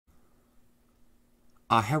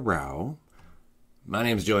Hello. My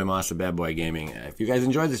name is Joey Moss of Bad Boy Gaming. If you guys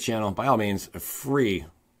enjoyed this channel, by all means, a free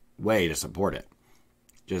way to support it.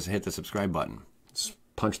 Just hit the subscribe button,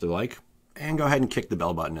 punch the like, and go ahead and kick the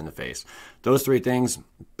bell button in the face. Those three things,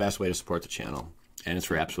 best way to support the channel, and it's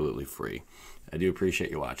for absolutely free. I do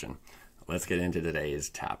appreciate you watching. Let's get into today's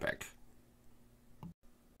topic.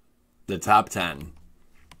 The top 10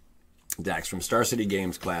 decks from Star City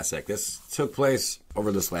Games Classic. This took place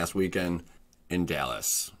over this last weekend in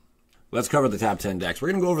Dallas. Let's cover the top 10 decks. We're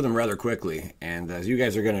going to go over them rather quickly, and as you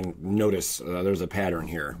guys are going to notice, there's a pattern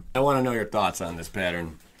here. I want to know your thoughts on this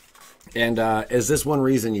pattern. And is this one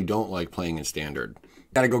reason you don't like playing in Standard?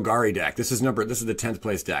 Got a Golgari deck. This is the 10th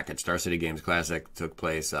place deck at Star City Games Classic. Took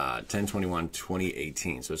place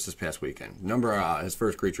 10/21/2018, so it's this past weekend. His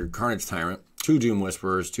first creature, Carnage Tyrant, 2 Doom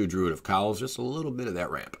Whisperers, 2 Druid of Cowls, just a little bit of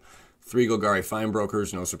that ramp. 3 Golgari Fine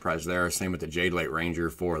Brokers, no surprise there. Same with the Jade Light Ranger,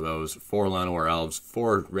 4 of those. 4 Llanowar Elves,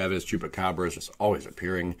 4 Ravenous Chupacabras, just always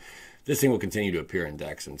appearing. This thing will continue to appear in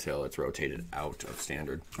decks until it's rotated out of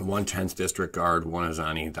Standard. 1 10th District Guard, 1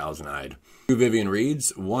 Azani, Thousand Eyed. 2 Vivian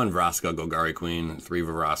Reeds, 1 Vraska Golgari Queen, 3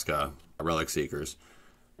 Vraska Relic Seekers.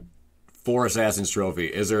 4 Assassin's Trophy.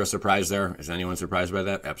 Is there a surprise there? Is anyone surprised by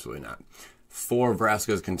that? Absolutely not. 4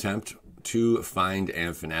 Vraska's Contempt, 2 Find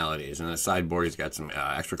and Finalities. And on the sideboard, he's got some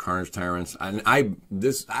extra Carnage Tyrants. And I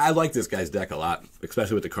like this guy's deck a lot,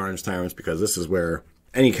 especially with the Carnage Tyrants, because this is where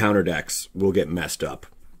any counter decks will get messed up.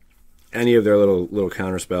 Any of their little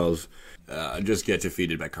counter spells just get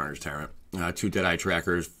defeated by Carnage Tyrant. 2 Deadeye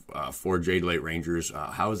Trackers, 4 Jade Light Rangers.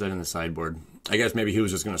 How is that in the sideboard? I guess maybe he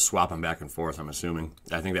was just going to swap them back and forth, I'm assuming.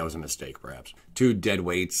 I think that was a mistake, perhaps. 2 Dead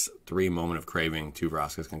Weights, 3 Moment of Craving, 2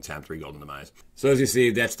 Vraska's Contempt, 3 Golden Demise. So as you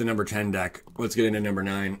see, that's the number 10 deck. Let's get into number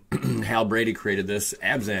 9. Hal Brady created this.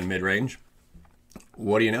 Abzan midrange.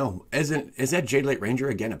 What do you know? Is that Jade Light Ranger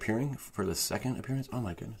again appearing for the second appearance? Oh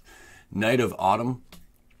my goodness. Knight of Autumn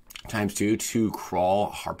 ×2, 2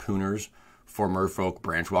 Crawl Harpooners, 4 Merfolk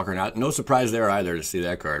Branchwalker. No surprise there either to see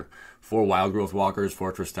that card. 4 Wild Growth Walkers,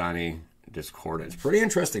 4 Tristani Discordance. Pretty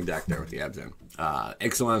interesting deck there with the Abzan.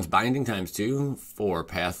 Ixalan's Binding ×2, 4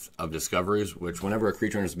 Path of Discoveries, which whenever a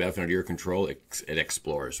creature enters the battlefield under your control, it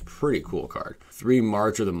explores. Pretty cool card. 3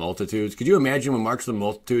 March of the Multitudes. Could you imagine when March of the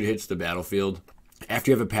Multitude hits the battlefield,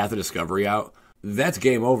 after you have a Path of Discovery out, that's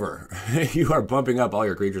game over. You are bumping up all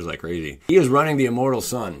your creatures like crazy. He is running the Immortal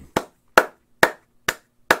Sun.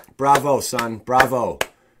 Bravo, son. Bravo.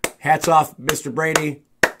 Hats off, Mr. Brady.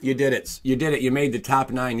 You did it. You did it. You made the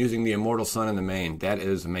top 9 using the Immortal Sun in the main. That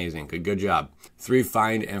is amazing. Good job. 3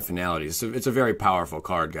 Find and Finalities. It's a very powerful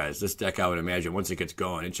card, guys. This deck, I would imagine, once it gets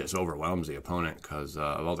going, it just overwhelms the opponent because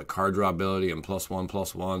of all the card draw ability and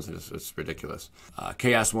 +1/+1s. It's ridiculous.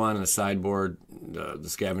 Chaos 1 on the sideboard. The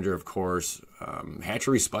Scavenger, of course.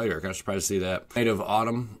 Hatchery Spider. Kind of surprised to see that. Knight of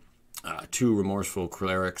Autumn. 2 Remorseful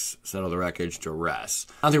Clerics, Settle the Wreckage, Duress.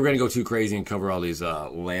 I don't think we're going to go too crazy and cover all these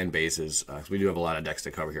land bases, because we do have a lot of decks to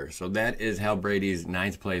cover here. So that is Hal Brady's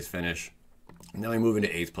 9th place finish. Now we move into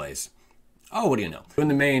 8th place. Oh, what do you know? In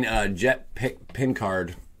the main, Jet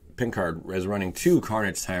Pincard is running 2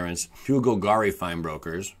 Carnage Tyrants, 2 Golgari Fine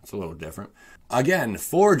Brokers. It's a little different. Again,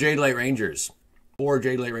 4 Jade Light Rangers. 4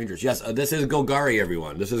 Jade Light Rangers. Yes, this is Golgari,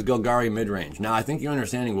 everyone. This is Golgari midrange. Now, I think you're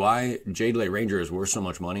understanding why Jade Light Ranger is worth so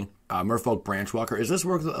much money. Merfolk Branchwalker. Is this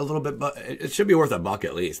worth a little bit? But it should be worth $1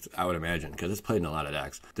 at least, I would imagine, because it's played in a lot of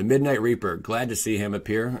decks. The Midnight Reaper. Glad to see him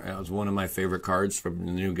appear. That was one of my favorite cards from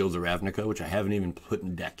the new Guilds of Ravnica, which I haven't even put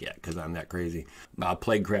in deck yet, because I'm that crazy.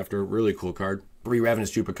 Plague Crafter. Really cool card. 3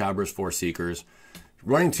 Ravenous Chupacabras, 4 Seekers.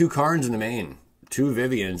 Running 2 Karns in the main. 2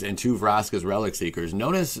 Vivians and 2 Vraska's Relic Seekers.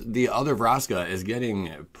 Notice the other Vraska is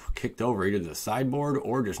getting kicked over either to the sideboard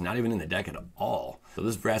or just not even in the deck at all. So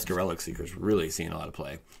this Vraska Relic Seeker is really seeing a lot of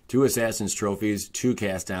play. 2 Assassin's Trophies, 2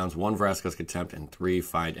 Cast Downs, 1 Vraska's Contempt, and 3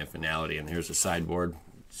 Find and Finality. And here's the sideboard.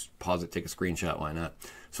 Just pause it, take a screenshot, why not?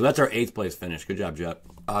 So that's our 8th place finish. Good job, Jet.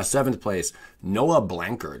 7th place, Noah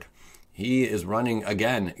Blankard. He is running,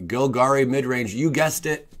 again, Golgari midrange. You guessed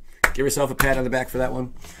it. Give yourself a pat on the back for that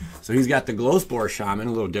one. So he's got the Glowspore Shaman,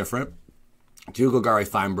 a little different. 2 Golgari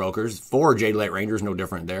Fine Brokers. 4 Jade Light Rangers, no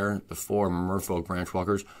different there. The 4 Merfolk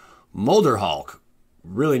Branchwalkers. Molder Hulk.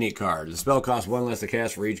 Really neat card. The spell costs 1 less to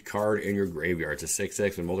cast for each card in your graveyard. It's a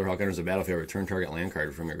 6/6. When Molder Hulk enters the battlefield, return target land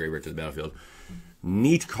card from your graveyard to the battlefield.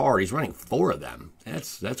 Neat card. He's running 4 of them.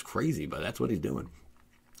 That's crazy, but that's what he's doing.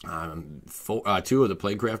 2 of the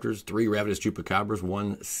Plague Crafters. 3 Ravenous Chupacabras.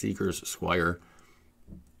 1 Seeker's Squire.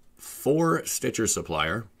 4 Stitcher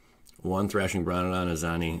Supplier, 1 Thrashing Brownodon,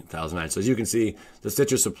 Azani, Thousand Eyed. So as you can see, the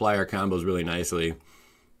Stitcher Supplier combos really nicely.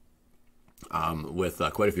 with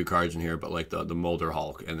quite a few cards in here, but like the Molder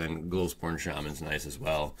Hulk, and then Glowsporn Shaman's nice as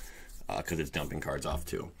well, because it's dumping cards off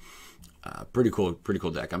too. Pretty cool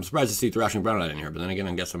deck. I'm surprised to see Thrashing Brown in here, but then again,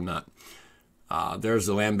 I guess I'm not. There's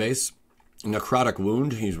the land base. Necrotic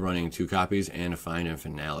Wound, he's running 2 copies, and a Find and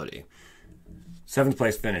Finality. 7th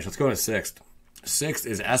place finish. Let's go to 6th. 6th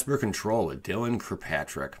is Esper Control with Dylan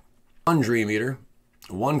Kirkpatrick. 1 Dream Eater,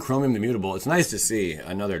 1 Chromium the Mutable. It's nice to see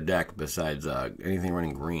another deck besides anything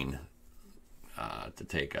running green to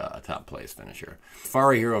take a top place finisher.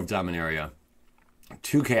 Fari Hero of Dominaria,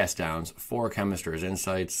 2 Cast Downs, 4 Chemister's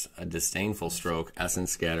Insights, a Disdainful Stroke,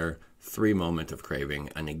 Essence Scatter, 3 Moment of Craving,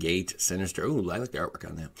 a Negate, Sinister, ooh, I like the artwork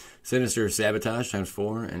on that. Sinister Sabotage times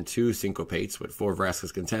 4, and 2 Syncopates with 4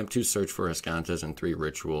 Vraska's Contempt, 2 Search for Escantas, and 3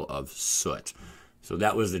 Ritual of Soot. So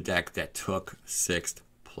that was the deck that took 6th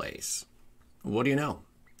place. What do you know?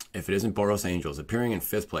 If it isn't Boros Angels, appearing in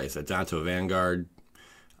 5th place, Adanto Vanguard,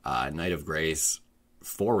 Knight of Grace,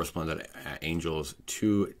 4 Resplendent Angels,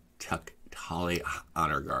 2 Tuktali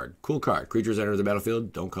Honor Guard. Cool card. Creatures enter the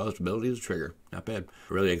battlefield, don't cause abilities to trigger. Not bad.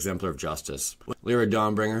 Really Exemplar of Justice. Lyra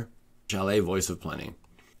Dawnbringer, Chalet Voice of Plenty,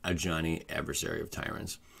 a Johnny Adversary of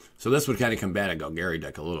Tyrants. So this would kind of combat a Golgari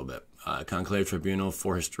deck a little bit. Conclave Tribunal,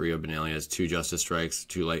 4 History of Benalias, 2 Justice Strikes,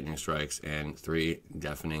 2 Lightning Strikes, and 3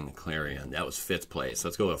 Deafening Clarion. That was 5th place.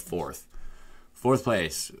 Let's go to 4th. 4th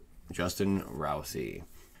place, Justin Rousey.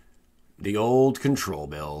 The old control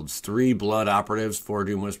builds. 3 Blood Operatives, 4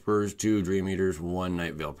 Doom Whisperers, 2 Dream Eaters, 1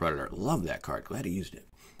 Night Veil Predator. Love that card. Glad he used it.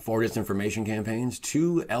 4 Disinformation Campaigns,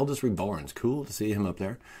 2 Eldest Reborns. Cool to see him up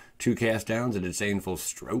there. 2 Cast Downs, a Disdainful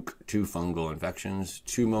Stroke, 2 Fungal Infections,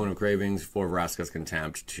 2 Moment of Cravings, 4 Vraska's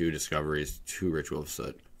Contempt, 2 Discoveries, 2 Ritual of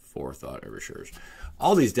Soot, 4 Thought Erasures.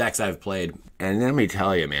 All these decks I've played, and let me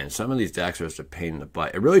tell you, man, some of these decks are just a pain in the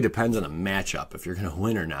butt. It really depends on the matchup, if you're going to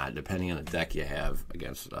win or not, depending on the deck you have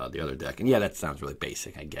against the other deck. And yeah, that sounds really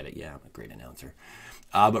basic. I get it. Yeah, I'm a great announcer.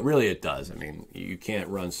 But really it does. I mean, you can't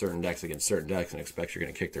run certain decks against certain decks and expect you're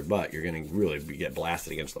going to kick their butt. You're going to really get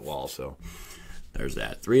blasted against the wall, so there's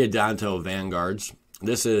that. 3 Adanto Vanguards.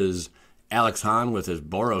 This is Alex Hahn with his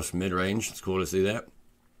Boros mid-range. It's cool to see that.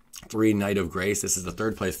 3 Knight of Grace. This is the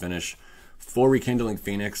 3rd place finish. 4 Rekindling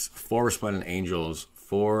Phoenix. 4 Resplendent Angels.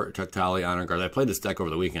 4 Tuktali Honor Guard. I played this deck over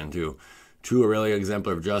the weekend, too. 2 Aurelia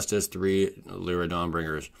Exemplar of Justice. 3 Lyra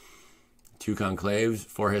Dawnbringers. 2 Conclaves.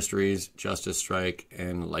 4 Histories. Justice Strike.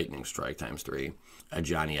 And Lightning Strike times 3. A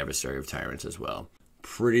Johnny Adversary of Tyrants as well.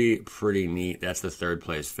 Pretty neat. That's the 3rd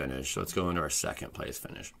place finish. So let's go into our 2nd place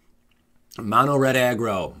finish. Mono Red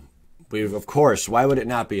Aggro. Of course, why would it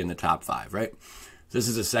not be in the top 5, right? This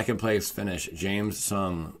is a 2nd place finish. James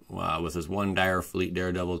Sung with his 1 Dire Fleet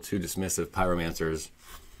Daredevil, 2 Dismissive Pyromancers,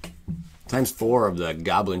 times 4 of the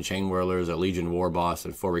Goblin Chain Whirlers, a Legion War Boss,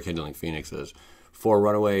 and 4 Rekindling Phoenixes, 4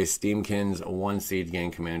 Runaway Steamkins, 1 Siege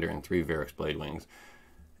Gang Commander, and 3 Varix Blade Wings.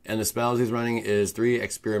 And the spells he's running is 3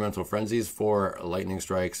 Experimental Frenzies, 4 Lightning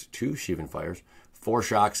Strikes, 2 Sheevan Fires, 4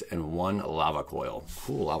 Shocks, and 1 Lava Coil.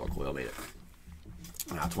 Cool, Lava Coil made it.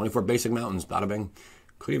 24 Basic Mountains, bada bing.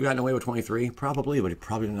 Could he have gotten away with 23? Probably, but he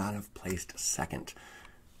probably would not have placed 2nd.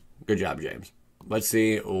 Good job, James. Let's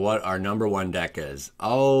see what our number 1 deck is.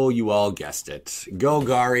 Oh, you all guessed it.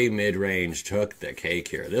 Golgari mid-range took the cake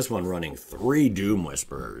here. This one running 3 Doom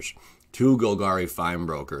Whisperers, 2 Golgari Fine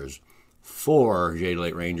Brokers, 4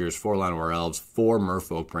 Jadelite Rangers, 4 Llanowar Elves, 4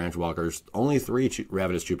 Merfolk Branchwalkers, only 3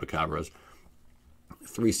 Ravenous Chupacabras,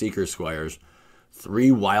 3 Seeker Squires,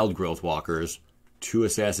 3 Wild Growth Walkers, 2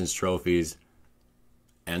 Assassin's Trophies,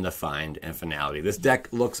 and the Find and Finality. This deck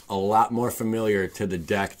looks a lot more familiar to the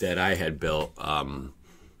deck that I had built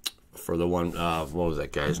for the one, what was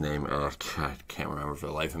that guy's name? I can't remember for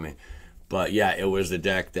the life of me. But yeah, it was the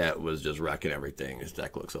deck that was just wrecking everything. This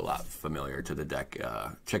deck looks a lot familiar to the deck.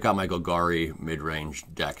 Check out my Golgari mid-range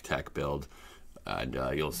deck tech build, and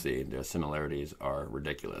you'll see the similarities are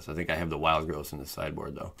ridiculous. I think I have the Wild Growths in the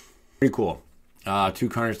sideboard, though. Pretty cool. 2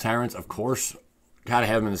 Carnage Tyrants, of course. Gotta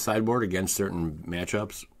have them in the sideboard against certain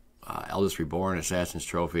matchups. Eldest Reborn, Assassin's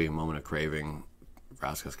Trophy, Moment of Craving,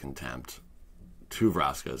 Vraska's Contempt, 2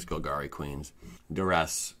 Vraskas, Golgari Queens,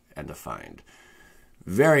 Duress, and the Find.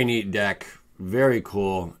 Very neat deck. Very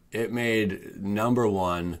cool. It made number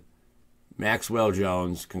 1. Maxwell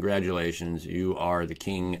Jones, congratulations. You are the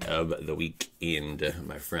king of the weekend,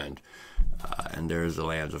 my friend. And there's the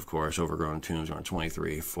lands, of course. Overgrown Tombs on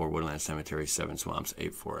 23, 4 Woodland Cemetery, 7 Swamps,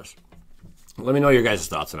 8 Forests. Let me know your guys'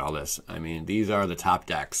 thoughts on all this. I mean, these are the top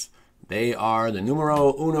decks. They are the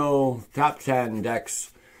numero uno top 10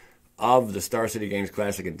 decks of the Star City Games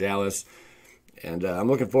Classic in Dallas. And I'm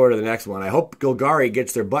looking forward to the next one. I hope Golgari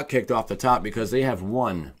gets their butt kicked off the top because they have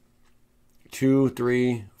 1, 2,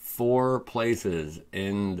 3, 4 places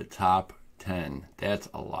in the top 10. That's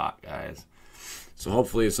a lot, guys. So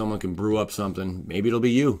hopefully if someone can brew up something, maybe it'll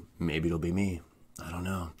be you, maybe it'll be me. I don't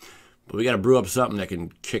know. But we got to brew up something that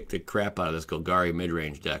can kick the crap out of this Golgari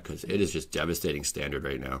mid-range deck, because it is just devastating standard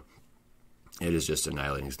right now. It is just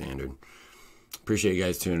annihilating standard. Appreciate you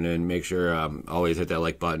guys tuning in. Make sure always hit that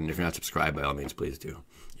like button. If you're not subscribed, by all means, please do.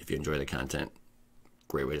 If you enjoy the content,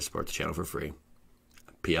 great way to support the channel for free.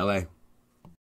 PLA.